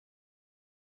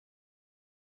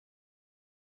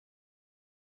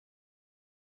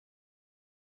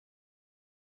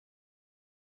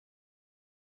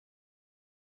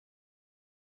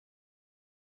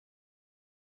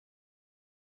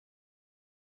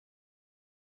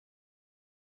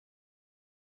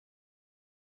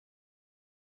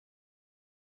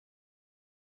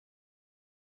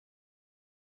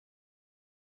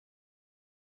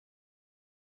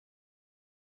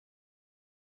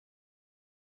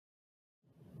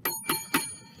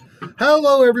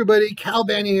Hello, everybody. Cal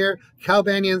Banyan here. Cal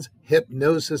Banyan's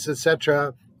Hypnosis,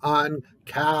 etc. on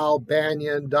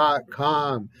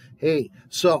calbanyan.com. Hey,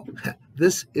 so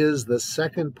this is the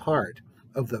second part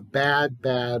of the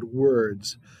Bad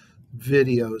Words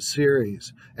video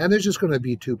series, and there's just going to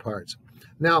be two parts.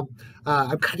 Now,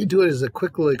 I'm kind of doing it as a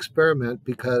quick little experiment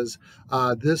because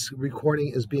this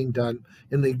recording is being done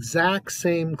in the exact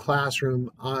same classroom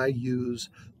I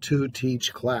use to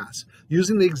teach class,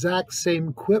 using the exact same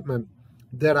equipment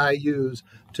that I use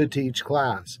to teach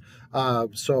class.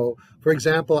 So, for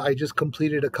example, I just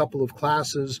completed a couple of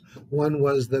classes. One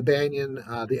was the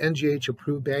NGH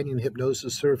approved Banyan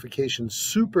Hypnosis Certification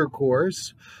Super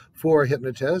Course for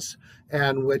hypnotists,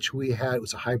 and which it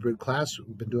was a hybrid class.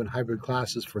 We've been doing hybrid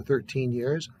classes for 13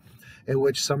 years, in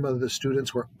which some of the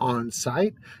students were on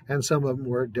site and some of them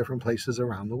were different places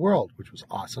around the world, which was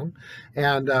awesome.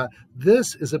 And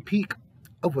this is a peek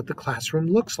of what the classroom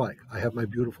looks like. I have my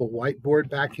beautiful whiteboard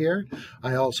back here.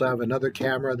 I also have another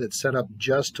camera that's set up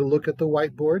just to look at the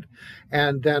whiteboard.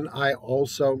 And then I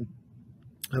also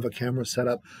have a camera set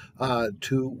up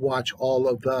to watch all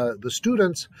of the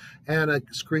students, and a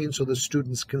screen so the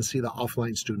students can see the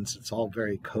offline students. It's all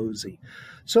very cozy.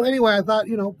 So anyway, I thought,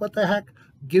 what the heck,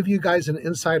 give you guys an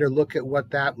insider look at what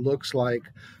that looks like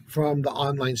from the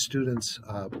online students'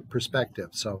 perspective.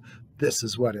 So this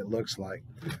is what it looks like.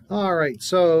 All right,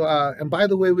 so, and by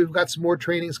the way, we've got some more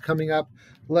trainings coming up.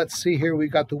 Let's see here. We've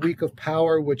got the Week of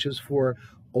Power, which is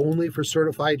only for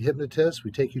certified hypnotists.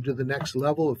 We take you to the next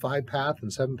level of 5-path and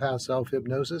 7-path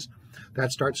self-hypnosis.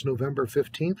 That starts November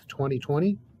 15th,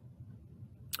 2020.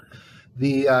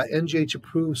 The NGH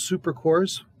approved super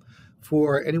course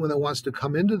for anyone that wants to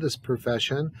come into this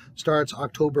profession starts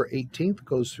October 18th,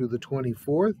 goes through the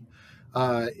 24th.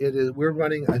 We're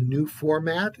running a new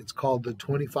format. It's called the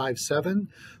 25/7,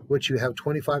 which you have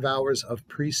 25 hours of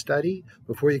pre-study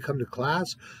before you come to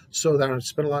class, so that I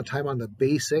spend a lot of time on the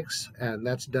basics, and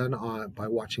that's done by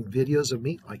watching videos of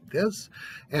me like this,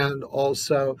 and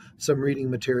also some reading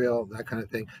material, that kind of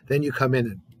thing. Then you come in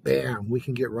and bam, we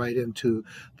can get right into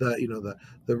the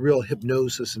real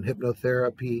hypnosis and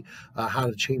hypnotherapy, how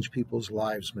to change people's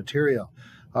lives material.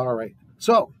 All right,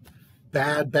 so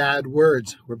bad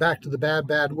words. We're back to the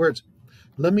bad words.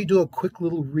 Let me do a quick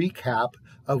little recap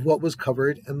of what was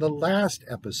covered in the last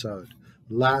episode.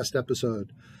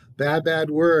 Bad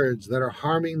words that are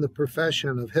harming the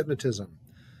profession of hypnotism.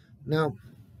 Now,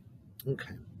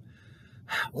 okay.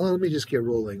 Well, let me just get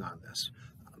rolling on this.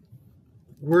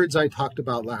 Words I talked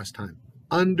about last time.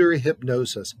 Under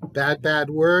hypnosis. Bad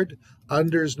word.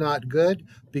 Under's not good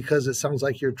because it sounds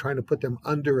like you're trying to put them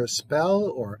under a spell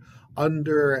or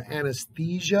under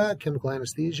anesthesia, chemical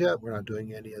anesthesia. We're not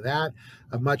doing any of that.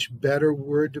 A much better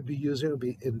word to be using would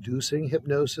be inducing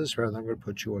hypnosis rather than I'm going to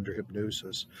put you under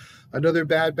hypnosis. Another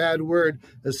bad word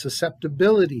is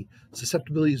susceptibility.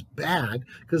 Susceptibility is bad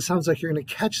because it sounds like you're going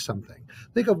to catch something.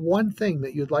 Think of one thing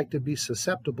that you'd like to be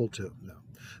susceptible to. No.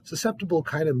 Susceptible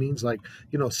kind of means like,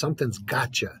 something's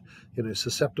got you.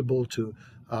 Susceptible to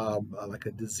like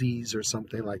a disease or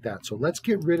something like that. So let's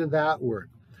get rid of that word.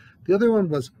 The other one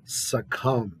was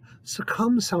succumb.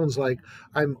 Succumb sounds like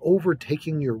I'm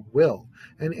overtaking your will.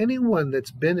 And anyone that's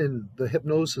been in the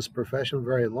hypnosis profession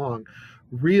very long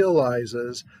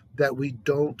realizes that we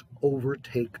don't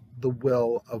overtake the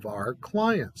will of our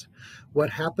clients.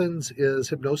 What happens is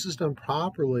hypnosis done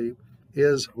properly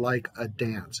is like a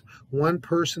dance. One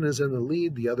person is in the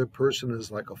lead, the other person is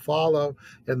like a follow,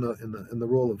 in the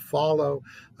role of follow.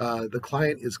 The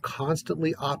client is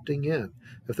constantly opting in.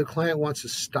 If the client wants to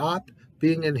stop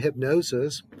being in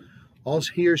hypnosis, all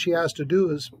he or she has to do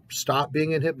is stop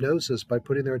being in hypnosis by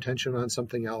putting their attention on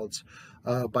something else,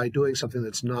 by doing something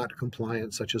that's not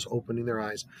compliant, such as opening their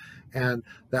eyes, and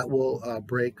that will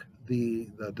break the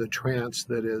trance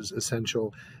that is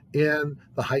essential in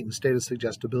the heightened state of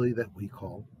suggestibility that we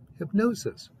call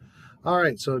hypnosis. All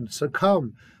right, so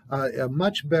succumb. A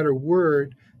much better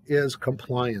word is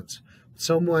compliance.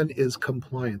 Someone is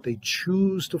compliant. They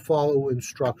choose to follow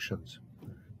instructions.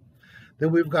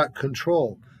 Then we've got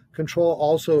control. Control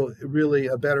also, really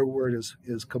a better word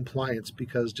is compliance,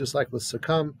 because just like with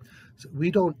succumb,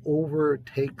 we don't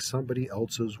overtake somebody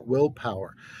else's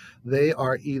willpower. They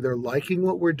are either liking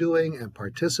what we're doing and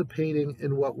participating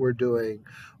in what we're doing,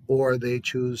 or they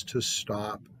choose to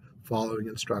stop following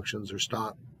instructions or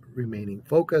stop remaining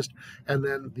focused, and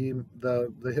then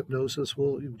the hypnosis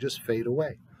will just fade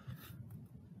away.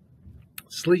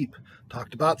 Sleep.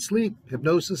 Talked about sleep.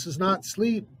 Hypnosis is not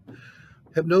sleep.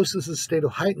 Hypnosis is a state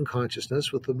of heightened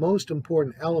consciousness, with the most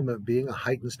important element being a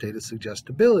heightened state of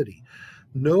suggestibility.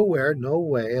 Nowhere, no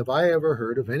way have I ever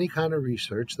heard of any kind of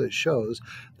research that shows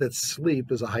that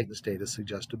sleep is a heightened state of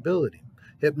suggestibility.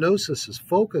 Hypnosis is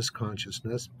focused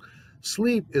consciousness.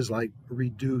 Sleep is like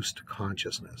reduced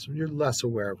consciousness. You're less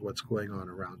aware of what's going on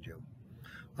around you.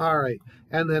 All right,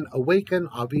 and then awaken,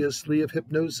 obviously, if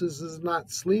hypnosis is not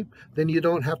sleep, then you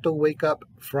don't have to wake up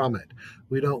from it.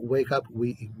 We don't wake up,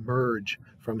 we emerge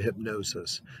from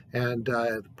hypnosis. And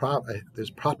there's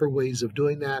proper ways of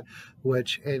doing that,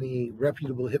 which any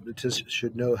reputable hypnotist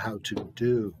should know how to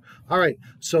do. All right,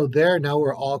 so now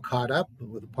we're all caught up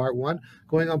with part one,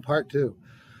 going on part two.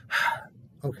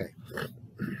 Okay,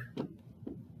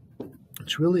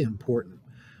 it's really important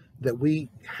that we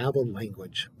have a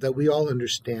language that we all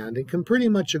understand and can pretty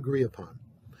much agree upon.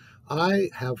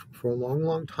 I have, for a long,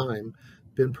 long time,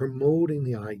 been promoting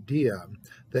the idea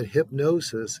that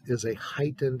hypnosis is a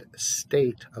heightened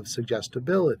state of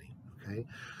suggestibility. Okay,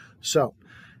 so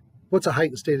what's a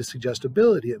heightened state of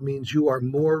suggestibility? It means you are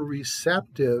more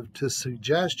receptive to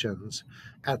suggestions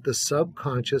at the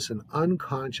subconscious and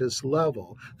unconscious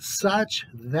level, such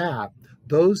that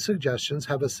those suggestions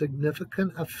have a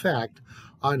significant effect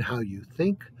on how you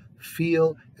think,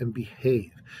 feel, and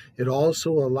behave. It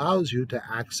also allows you to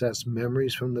access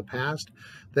memories from the past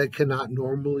that cannot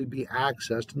normally be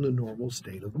accessed in the normal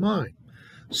state of mind.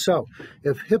 So,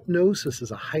 if hypnosis is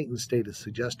a heightened state of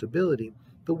suggestibility,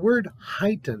 the word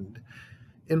heightened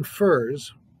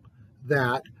infers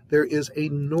that there is a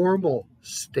normal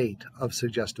state of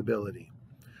suggestibility.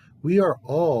 We are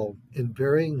all in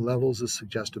varying levels of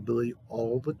suggestibility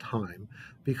all the time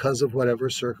because of whatever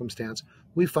circumstance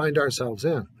we find ourselves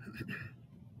in.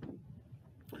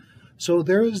 So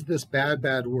there is this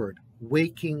bad word,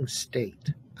 waking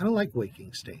state. I don't like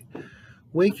waking state.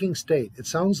 Waking state, it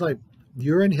sounds like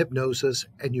you're in hypnosis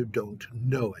and you don't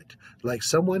know it. Like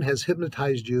someone has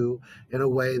hypnotized you in a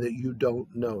way that you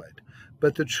don't know it.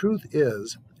 But the truth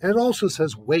is, and it also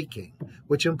says waking,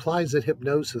 which implies that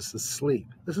hypnosis is sleep.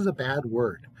 This is a bad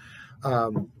word.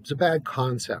 It's a bad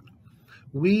concept.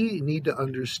 We need to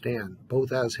understand,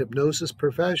 both as hypnosis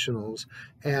professionals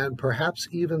and perhaps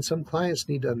even some clients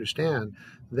need to understand,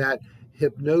 that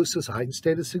hypnosis, a heightened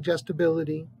state of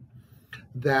suggestibility,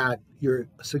 that you're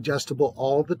suggestible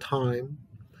all the time.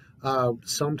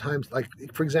 Sometimes, like,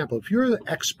 for example, if you're an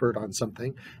expert on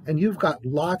something and you've got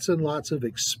lots and lots of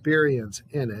experience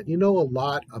in it, you know a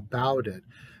lot about it,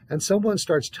 and someone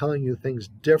starts telling you things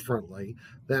differently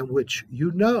than which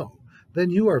you know, then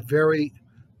you are very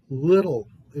little,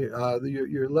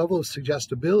 your level of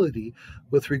suggestibility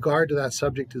with regard to that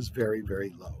subject is very,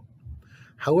 very low.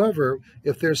 However,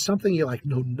 if there's something you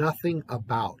know nothing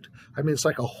about, I mean, it's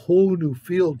like a whole new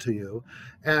field to you,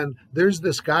 and there's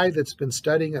this guy that's been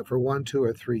studying it for 1, 2,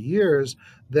 or 3 years,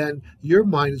 then your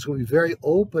mind is going to be very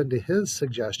open to his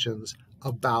suggestions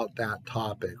about that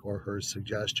topic or her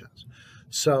suggestions.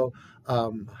 So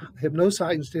hypnosis,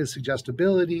 heightened state of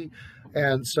suggestibility,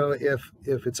 and so if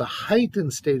it's a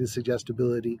heightened state of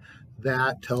suggestibility,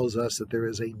 that tells us that there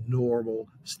is a normal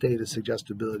state of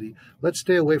suggestibility. Let's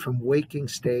stay away from waking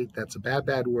state. That's a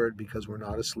bad word because we're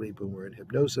not asleep when we're in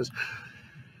hypnosis.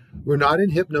 We're not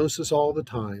in hypnosis all the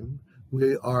time.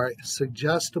 We are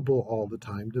suggestible all the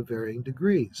time to varying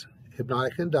degrees.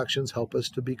 Hypnotic inductions help us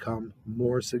to become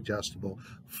more suggestible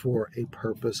for a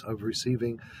purpose of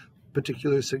receiving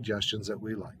particular suggestions that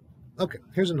we like. Okay,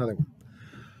 here's another one.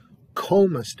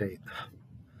 Coma state.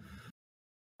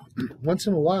 Once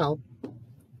in a while,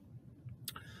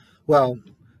 well,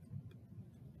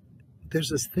 there's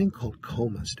this thing called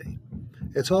coma state.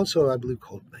 It's also, I believe,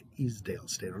 called Easdale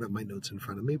state. I don't have my notes in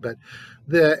front of me, but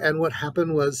and what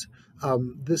happened was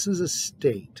this is a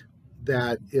state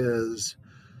that is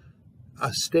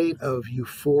a state of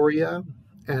euphoria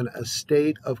and a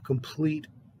state of complete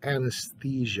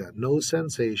anesthesia, no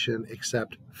sensation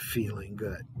except feeling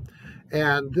good.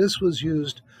 And this was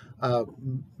used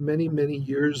many, many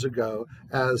years ago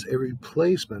as a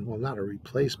replacement, well, not a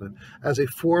replacement, as a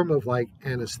form of like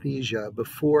anesthesia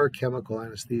before chemical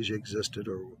anesthesia existed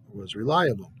or was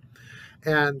reliable.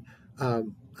 And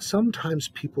sometimes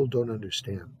people don't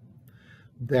understand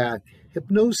that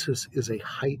hypnosis is a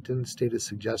heightened state of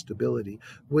suggestibility,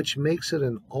 which makes it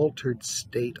an altered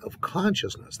state of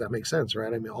consciousness. That makes sense,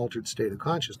 right? I mean, altered state of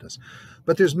consciousness.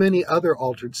 But there's many other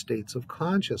altered states of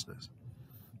consciousness.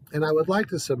 And I would like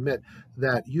to submit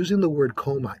that using the word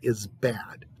coma is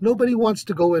bad. Nobody wants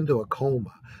to go into a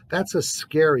coma. That's a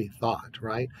scary thought,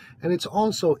 right? And it's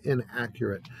also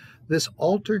inaccurate. This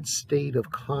altered state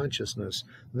of consciousness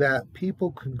that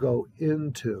people can go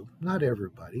into, not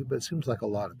everybody, but it seems like a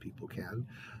lot of people can,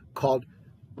 called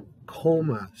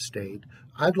coma state.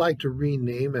 I'd like to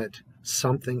rename it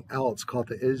something else called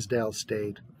the Isdale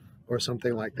state or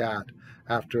something like that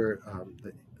after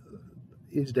the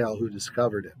Isdale who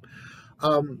discovered it.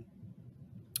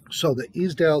 So the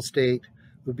Isdale state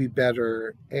would be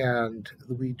better, and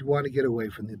we want to get away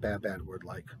from the bad word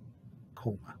like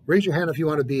coma. Raise your hand if you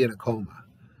want to be in a coma.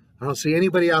 I don't see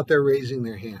anybody out there raising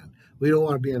their hand. We don't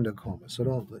want to be in a coma, so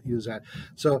don't use that.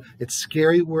 So it's a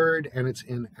scary word, and it's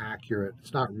inaccurate.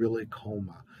 It's not really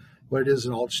coma. What it is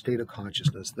an altered state of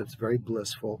consciousness that's very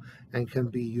blissful and can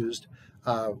be used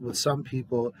with some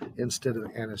people instead of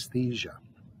anesthesia.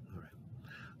 All right.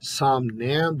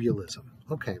 Somnambulism.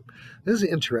 Okay, this is an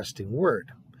interesting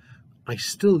word. I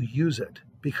still use it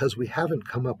because we haven't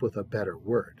come up with a better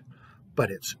word, but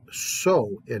it's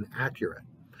so inaccurate.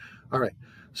 All right,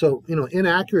 so,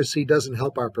 inaccuracy doesn't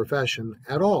help our profession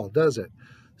at all, does it?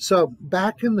 So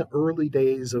back in the early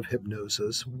days of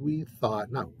hypnosis, we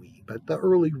thought, not we, but the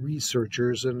early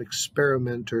researchers and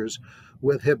experimenters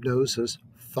with hypnosis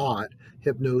thought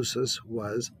hypnosis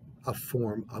was a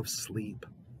form of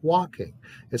sleepwalking.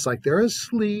 It's like they're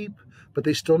asleep, but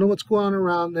they still know what's going on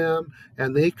around them,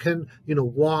 and they can,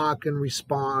 walk and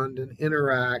respond and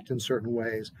interact in certain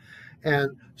ways.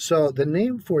 And so the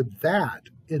name for that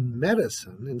in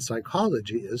medicine, in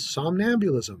psychology, is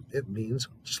somnambulism. It means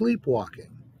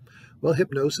sleepwalking. Well,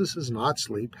 hypnosis is not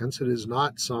sleep, hence it is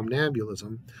not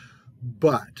somnambulism,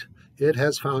 but it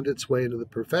has found its way into the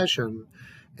profession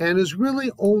and is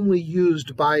really only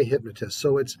used by hypnotists.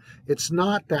 So it's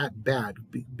not that bad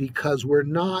because we're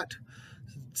not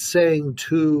saying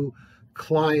to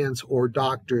clients or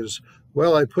doctors,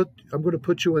 well, I'm going to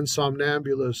put you in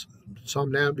somnambulism.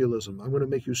 I'm going to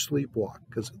make you sleepwalk,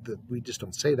 because we just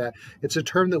don't say that. It's a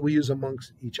term that we use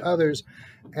amongst each others,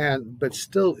 but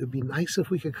still, it'd be nice if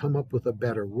we could come up with a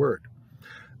better word.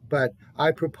 But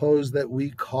I propose that we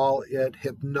call it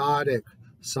hypnotic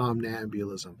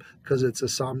somnambulism, because it's a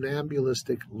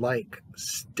somnambulistic-like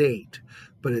state,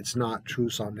 but it's not true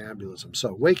somnambulism.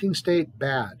 So waking state,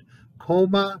 bad.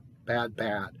 Coma, bad.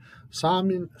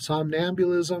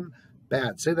 Somnambulism,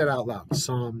 bad. Say that out loud.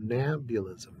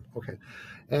 Somnambulism. Okay.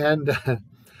 And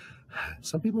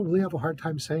some people really have a hard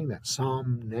time saying that.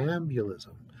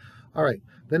 Somnambulism. All right.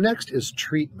 The next is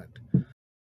treatment.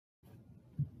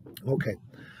 Okay.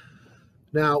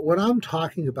 Now, what I'm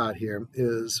talking about here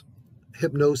is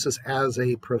hypnosis as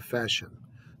a profession.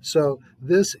 So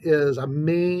this is, I'm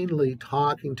mainly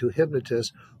talking to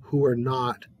hypnotists who are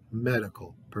not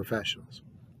medical professionals,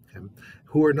 okay,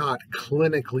 who are not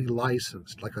clinically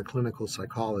licensed, like a clinical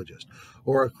psychologist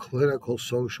or a clinical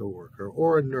social worker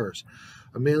or a nurse.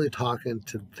 I'm mainly talking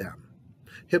to them.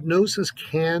 Hypnosis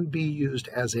can be used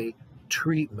as a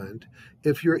treatment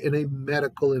if you're in a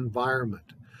medical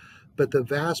environment, but the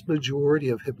vast majority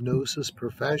of hypnosis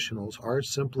professionals are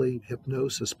simply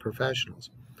hypnosis professionals.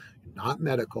 You're not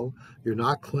medical, you're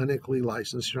not clinically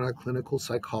licensed, you're not a clinical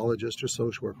psychologist or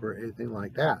social worker or anything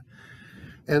like that.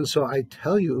 And so I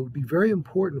tell you, it would be very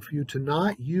important for you to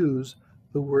not use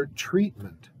the word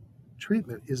treatment.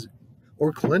 Treatment is,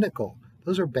 or clinical.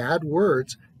 Those are bad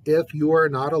words if you are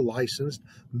not a licensed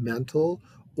mental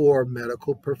or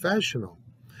medical professional.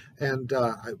 And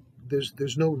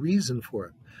there's no reason for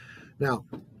it. Now,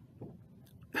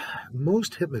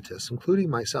 most hypnotists, including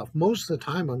myself, most of the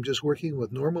time I'm just working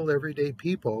with normal everyday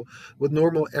people with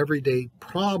normal everyday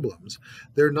problems.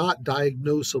 They're not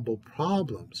diagnosable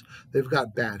problems. They've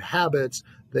got bad habits.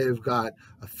 They've got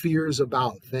fears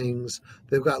about things.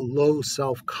 They've got low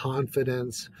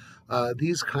self-confidence,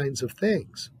 these kinds of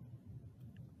things.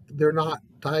 They're not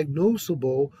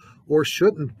diagnosable, or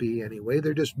shouldn't be anyway.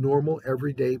 They're just normal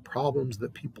everyday problems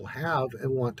that people have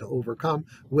and want to overcome,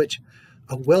 which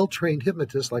a well-trained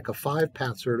hypnotist, like a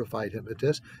 5-path certified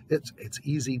hypnotist, it's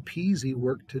easy peasy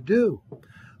work to do.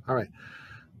 All right.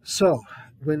 So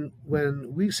when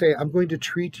we say, I'm going to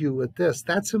treat you with this,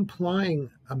 that's implying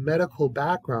a medical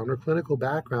background or clinical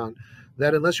background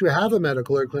that, unless you have a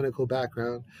medical or clinical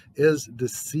background, is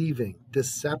deceiving,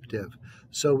 deceptive.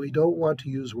 So we don't want to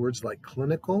use words like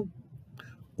clinical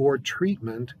or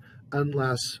treatment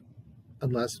unless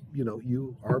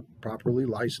you are properly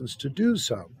licensed to do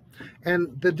so.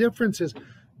 And the difference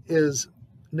is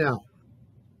now,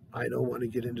 I don't want to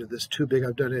get into this too big.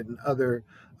 I've done it in other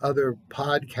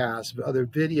podcasts, other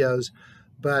videos,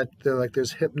 but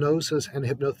there's hypnosis and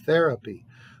hypnotherapy.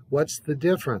 What's the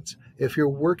difference? If you're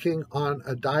working on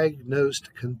a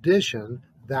diagnosed condition,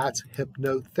 that's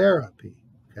hypnotherapy.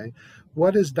 Okay.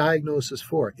 What is diagnosis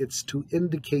for? It's to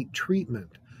indicate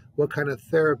treatment. What kind of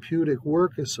therapeutic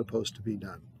work is supposed to be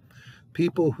done?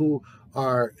 People who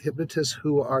are hypnotists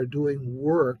who are doing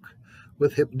work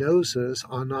with hypnosis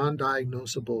on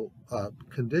non-diagnosable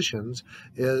conditions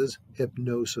is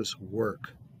hypnosis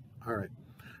work. All right.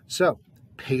 So,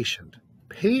 patient.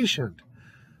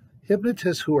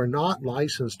 Hypnotists who are not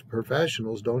licensed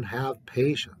professionals don't have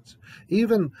patients.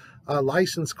 Even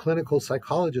licensed clinical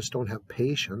psychologists don't have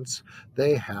patients.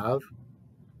 They have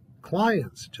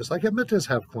clients, just like hypnotists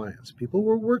have clients. People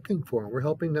we're working for, and we're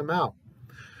helping them out.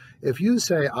 If you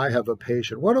say, I have a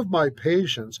patient, one of my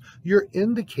patients, you're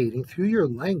indicating through your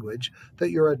language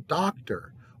that you're a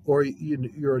doctor or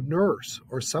you're a nurse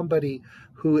or somebody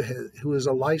who is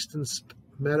a licensed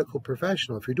medical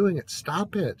professional. If you're doing it,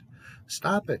 stop it.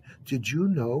 Stop it. Did you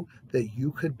know that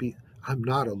you could be, I'm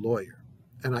not a lawyer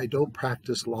and I don't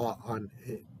practice law on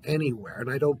anywhere, and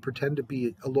I don't pretend to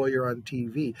be a lawyer on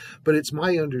TV, but it's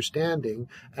my understanding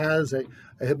as a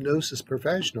hypnosis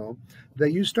professional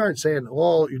that you start saying,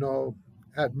 well,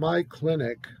 at my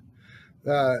clinic,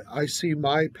 I see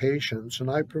my patients and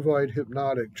I provide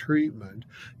hypnotic treatment.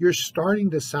 You're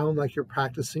starting to sound like you're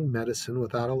practicing medicine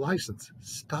without a license.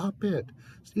 Stop it.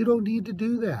 You don't need to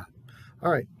do that.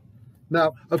 All right.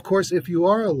 Now, of course, if you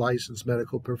are a licensed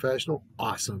medical professional,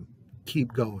 awesome.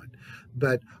 Keep going.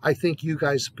 But I think you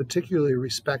guys particularly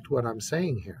respect what I'm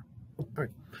saying here. All right.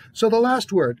 So the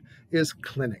last word is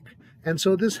clinic. And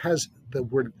so this has the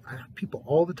word, people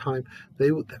all the time,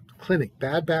 clinic,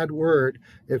 bad word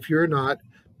if you're not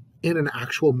in an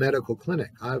actual medical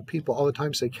clinic. I have people all the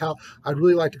time say, Cal, I'd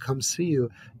really like to come see you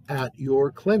at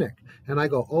your clinic. And I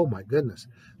go, oh my goodness,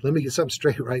 let me get something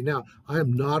straight right now. I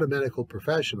am not a medical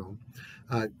professional.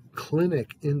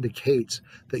 Clinic indicates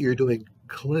that you're doing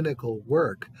clinical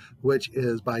work, which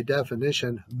is by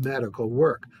definition medical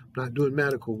work. I'm not doing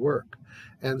medical work.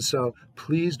 And so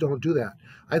please don't do that.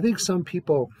 I think some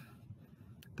people,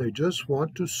 they just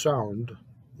want to sound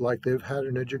like they've had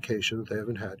an education that they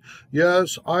haven't had.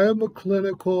 Yes, I am a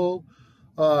clinical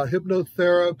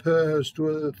hypnotherapist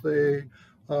with the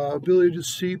ability to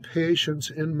see patients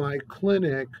in my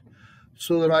clinic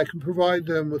so that I can provide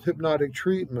them with hypnotic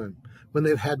treatment when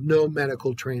they've had no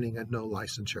medical training and no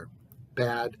licensure.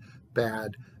 Bad.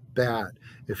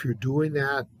 If you're doing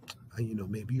that,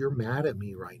 maybe you're mad at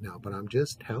me right now, but I'm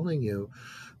just telling you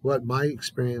what my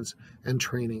experience and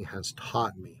training has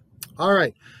taught me. All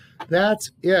right,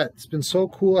 that's it. It's been so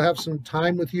cool to have some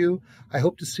time with you. I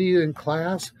hope to see you in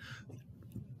class.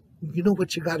 You know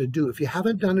what you got to do. If you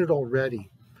haven't done it already,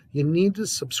 you need to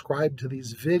subscribe to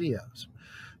these videos.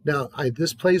 Now,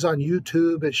 this plays on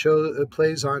YouTube. It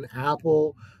plays on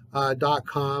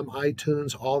Apple.com,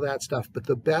 iTunes, all that stuff. But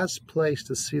the best place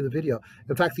to see the video,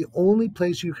 in fact, the only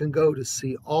place you can go to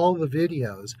see all the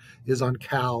videos is on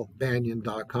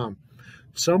calbanyan.com.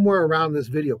 Somewhere around this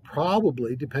video,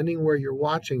 probably, depending where you're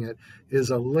watching it, is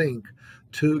a link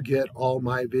to get all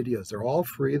my videos. They're all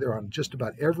free. They're on just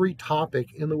about every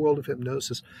topic in the world of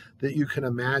hypnosis that you can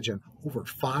imagine. Over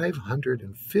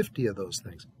 550 of those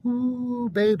things. Ooh,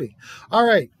 baby. All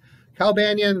right. Cal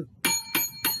Banyan,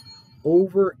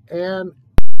 over and